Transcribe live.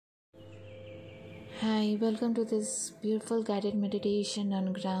Hi, welcome to this beautiful guided meditation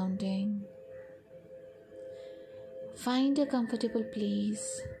on grounding. Find a comfortable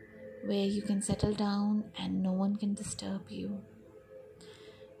place where you can settle down and no one can disturb you.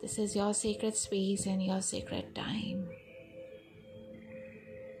 This is your sacred space and your sacred time.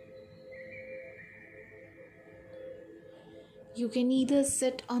 You can either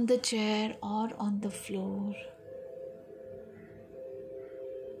sit on the chair or on the floor.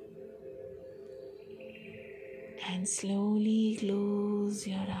 And slowly close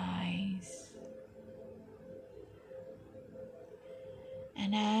your eyes.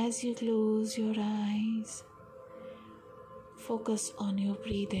 And as you close your eyes, focus on your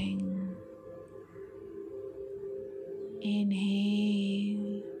breathing.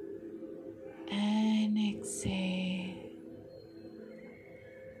 Inhale and exhale.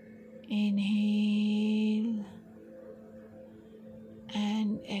 Inhale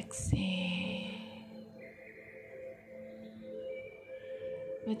and exhale.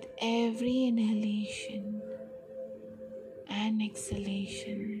 With every inhalation and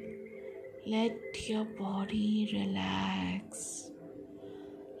exhalation, let your body relax.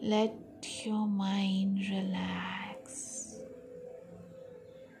 Let your mind relax.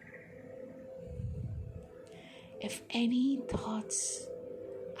 If any thoughts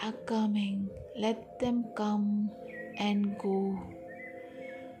are coming, let them come and go.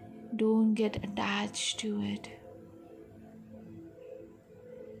 Don't get attached to it.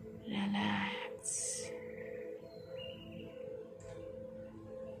 Relax.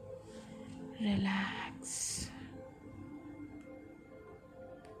 Relax.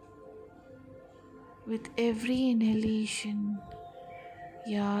 With every inhalation,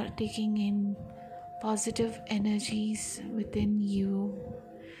 you are taking in positive energies within you,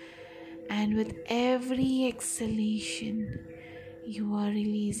 and with every exhalation, you are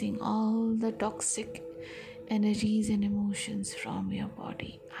releasing all the toxic energies and emotions from your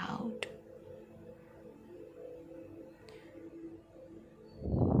body out.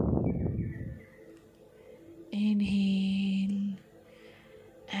 Inhale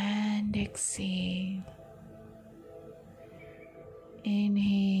and exhale.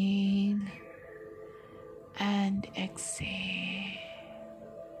 Inhale and exhale.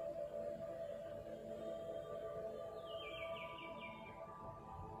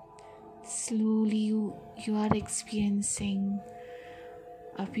 Slowly you are experiencing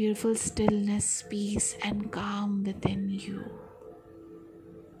a beautiful stillness, peace and calm within you.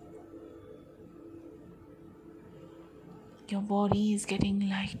 Your body is getting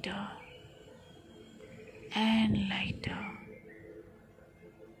lighter and lighter.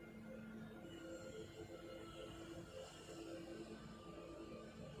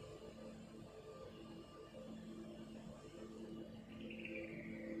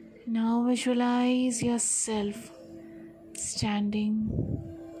 Now visualize yourself standing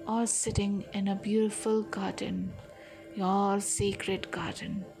or sitting in a beautiful garden, your sacred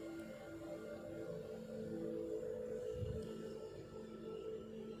garden.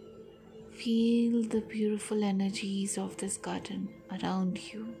 Feel the beautiful energies of this garden around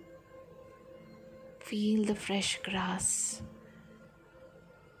you. Feel the fresh grass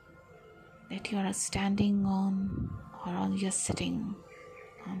that you are standing on or you're sitting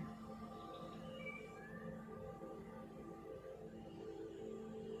on.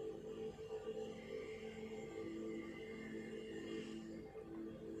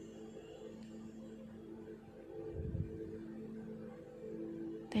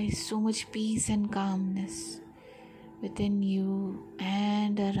 There is so much peace and calmness within you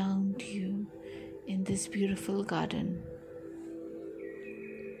and around you in this beautiful garden.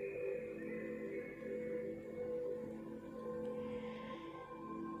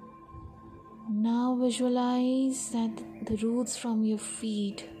 Now visualize that the roots from your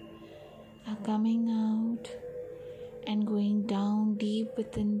feet are coming out and going down deep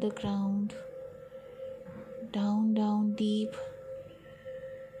within the ground. Down deep.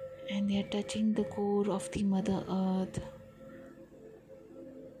 And they are touching the core of the Mother Earth.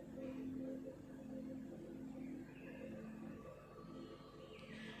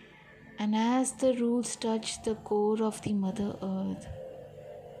 And as the roots touch the core of the Mother Earth,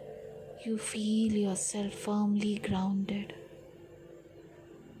 you feel yourself firmly grounded.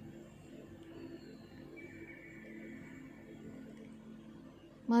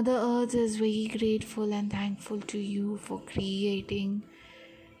 Mother Earth is very grateful and thankful to you for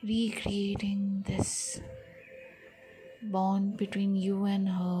recreating this bond between you and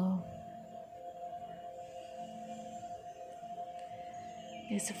her.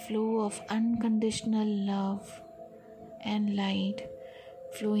 There's a flow of unconditional love and light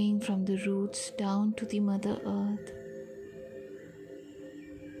flowing from the roots down to the Mother Earth.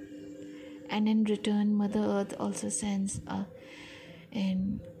 And in return, Mother Earth also sends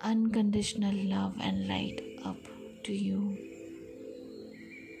an unconditional love and light up to you.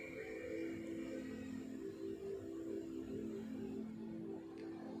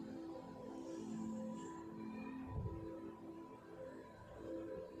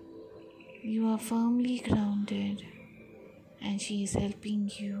 You are firmly grounded, and she is helping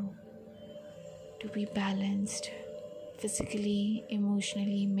you to be balanced physically,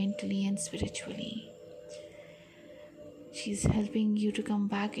 emotionally, mentally, and spiritually. She's helping you to come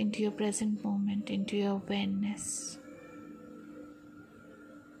back into your present moment, into your awareness,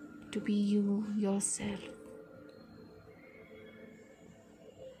 to be you yourself.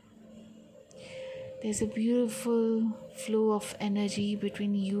 There's a beautiful flow of energy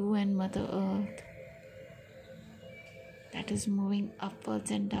between you and Mother Earth that is moving upwards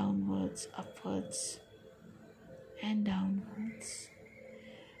and downwards, upwards and downwards.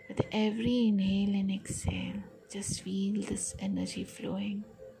 With every inhale and exhale, just feel this energy flowing.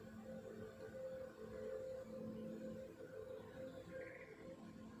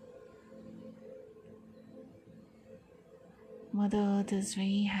 Mother Earth is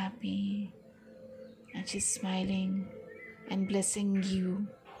very happy and she's smiling and blessing you.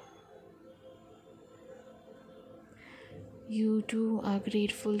 You too are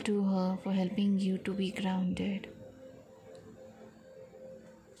grateful to her for helping you to be grounded.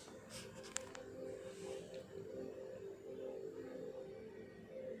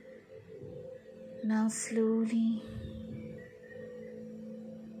 Now slowly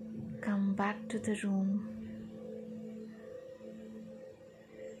come back to the room.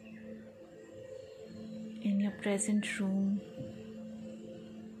 In your present room,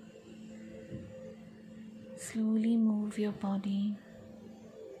 slowly move your body,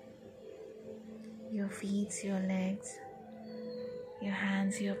 your feet, your legs, your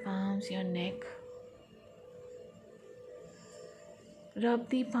hands, your palms, your neck. Rub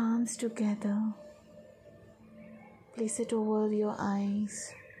the palms together. Place it over your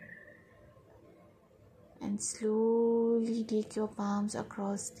eyes and slowly take your palms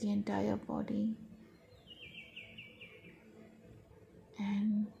across the entire body.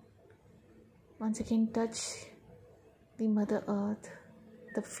 And once again touch the Mother Earth,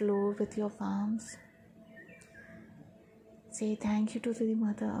 the floor with your palms. Say thank you to the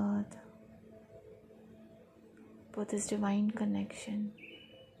Mother Earth for this divine connection.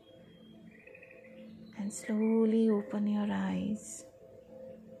 And slowly open your eyes.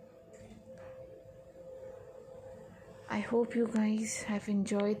 I hope you guys have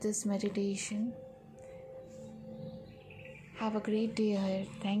enjoyed this meditation. Have a great day ahead.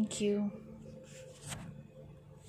 Thank you.